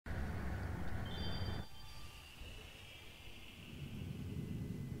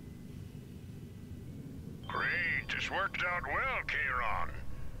This worked out well, Kieran.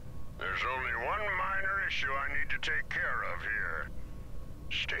 There's only one minor issue I need to take care of here.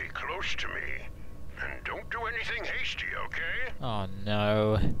 Stay close to me, and don't do anything hasty, okay? Oh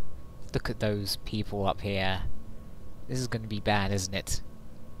no. Look at those people up here. This is going to be bad, isn't it?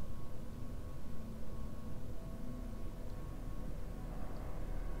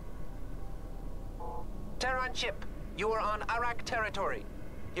 Terran ship, you are on Arak territory.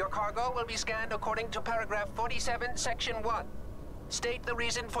 Your cargo will be scanned according to paragraph 47, section 1. State the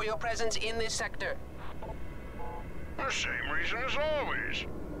reason for your presence in this sector. The same reason as always.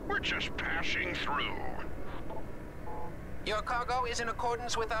 We're just passing through. Your cargo is in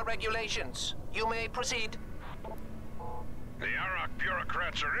accordance with our regulations. You may proceed. The Arak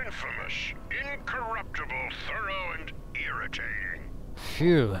bureaucrats are infamous, incorruptible, thorough, and irritating.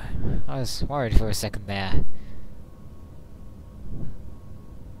 Phew. I was worried for a second there.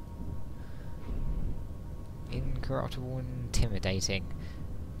 Incorruptible and intimidating.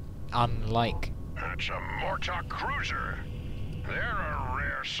 Unlike... That's a Mortok cruiser. They're a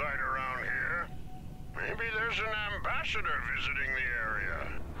rare sight around here. Maybe there's an ambassador visiting the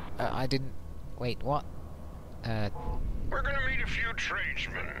area. I didn't... Wait, what? We're gonna meet a few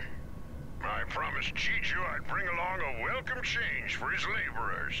tradesmen. I promised Jiju I'd bring along a welcome change for his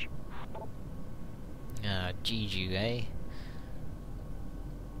laborers. Jiju, eh?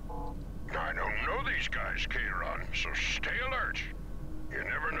 I don't know these guys, Kieran, so stay alert. You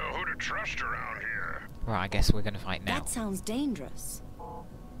never know who to trust around here. Right, I guess we're gonna fight now. That sounds dangerous.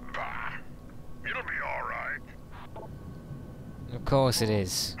 Bah, it'll be alright. Of course it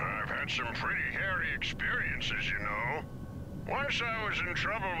is. I've had some pretty hairy experiences, you know. Once I was in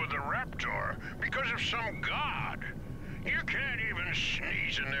trouble with the Raptor because of some god. You can't even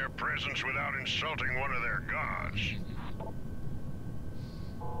sneeze in their presence without insulting one of their gods.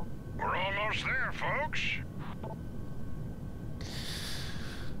 We're almost there, folks.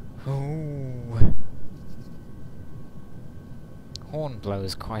 Ooh.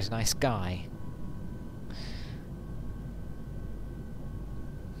 Hornblow's quite a nice guy.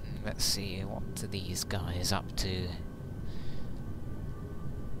 Let's see, what are these guys up to?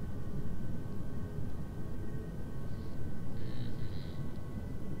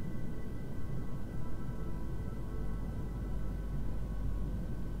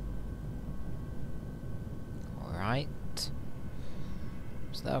 Alright.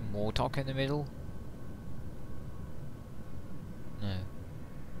 Is there a Mortok in the middle? No.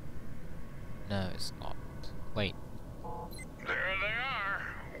 No, it's not. Wait. There they are.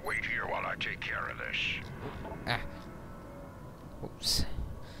 Wait here while I take care of this. Ah. Oops.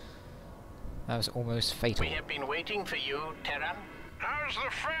 That was almost fatal. We have been waiting for you, Terran. How's the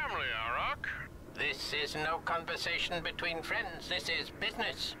family, Arak? This is no conversation between friends. This is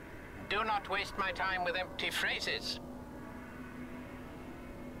business. Do not waste my time with empty phrases.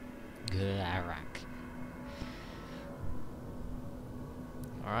 Good Arak.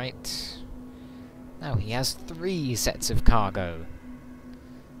 Alright. Now he has 3 sets of cargo.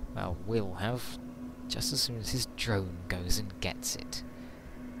 Well, we'll have just as soon as his drone goes and gets it.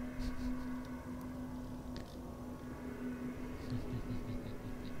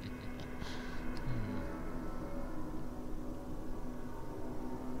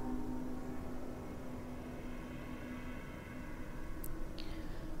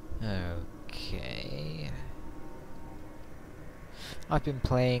 Okay. I've been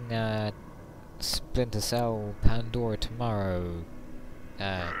playing Splinter Cell Pandora Tomorrow.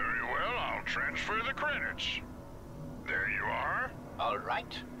 Very well, I'll transfer the credits. There you are. All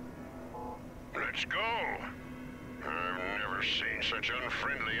right. Let's go. I've never seen such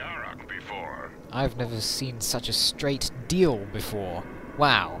unfriendly Arak before. I've never seen such a straight deal before.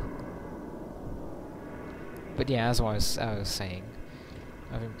 Wow. But yeah, as I was saying,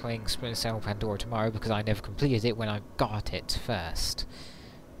 I've been playing Splinter Cell Pandora Tomorrow because I never completed it when I got it first.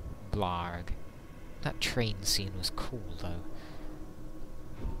 Blarg. That train scene was cool though.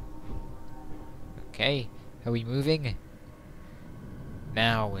 Okay, are we moving?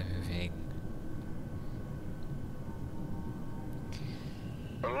 Now we're moving.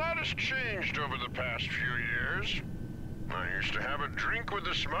 A lot has changed over the past few years. I used to have a drink with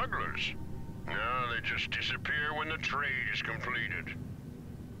the smugglers. Now they just disappear when the trade is completed.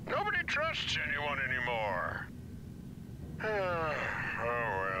 Nobody trusts anyone anymore. Oh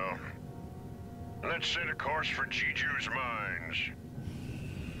well. Let's set a course for Jiju's mines.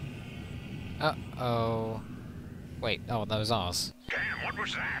 Uh-oh. Wait, oh, that was ours. Damn, what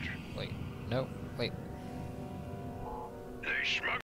was that? Wait, no, wait. They smuggled